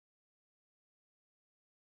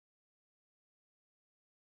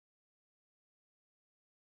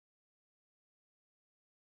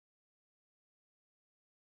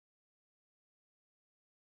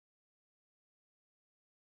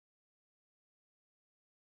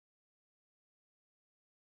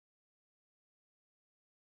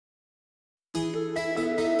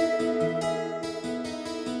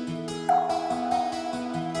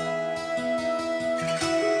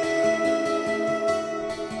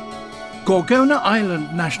Gorgona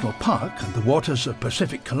Island National Park and the waters of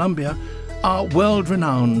Pacific Colombia are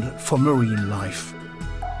world-renowned for marine life.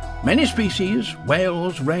 Many species,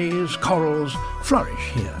 whales, rays, corals,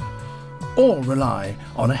 flourish here. All rely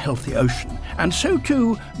on a healthy ocean, and so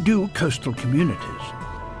too do coastal communities.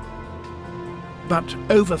 But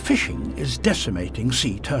overfishing is decimating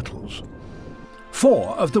sea turtles.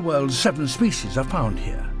 4 of the world's 7 species are found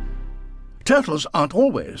here. Turtles aren't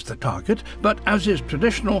always the target, but as is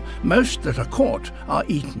traditional, most that are caught are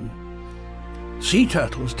eaten. Sea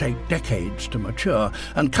turtles take decades to mature,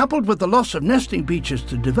 and coupled with the loss of nesting beaches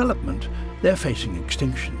to development, they're facing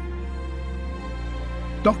extinction.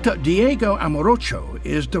 Dr. Diego Amorocho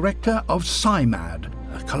is director of CIMAD,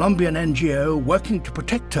 a Colombian NGO working to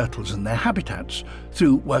protect turtles and their habitats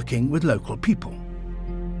through working with local people.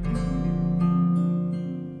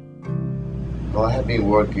 Well, I have been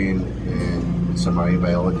working with some marine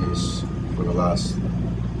biologists for the last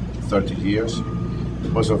 30 years,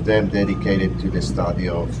 most of them dedicated to the study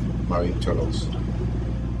of marine turtles.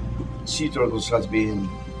 Sea turtles has been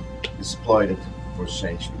exploited for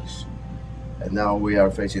centuries, and now we are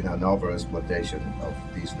facing an overexploitation of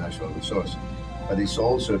this natural resource. But it's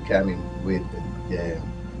also coming with the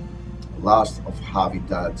loss of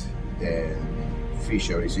habitat, the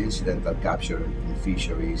fisheries, incidental capture in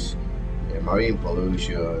fisheries, marine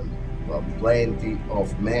pollution, well, plenty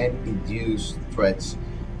of man-induced threats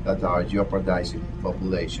that are jeopardizing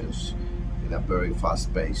populations in a very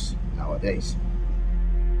fast pace nowadays.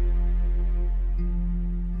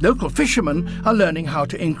 Local fishermen are learning how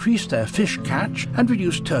to increase their fish catch and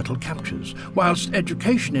reduce turtle captures, whilst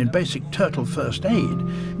education in basic turtle first aid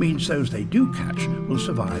means those they do catch will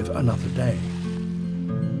survive another day.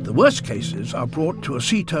 The worst cases are brought to a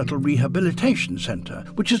sea turtle rehabilitation centre,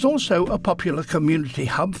 which is also a popular community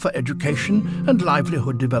hub for education and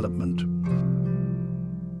livelihood development.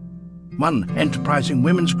 One enterprising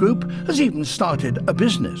women's group has even started a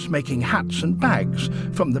business making hats and bags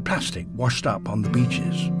from the plastic washed up on the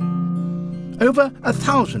beaches. Over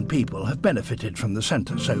 1,000 people have benefited from the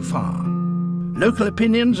centre so far. Local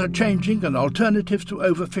opinions are changing and alternatives to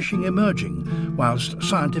overfishing emerging, whilst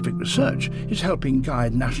scientific research is helping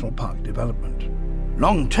guide national park development.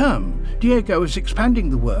 Long term, Diego is expanding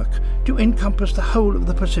the work to encompass the whole of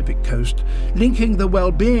the Pacific coast, linking the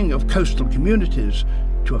well-being of coastal communities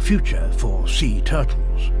to a future for sea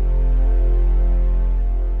turtles.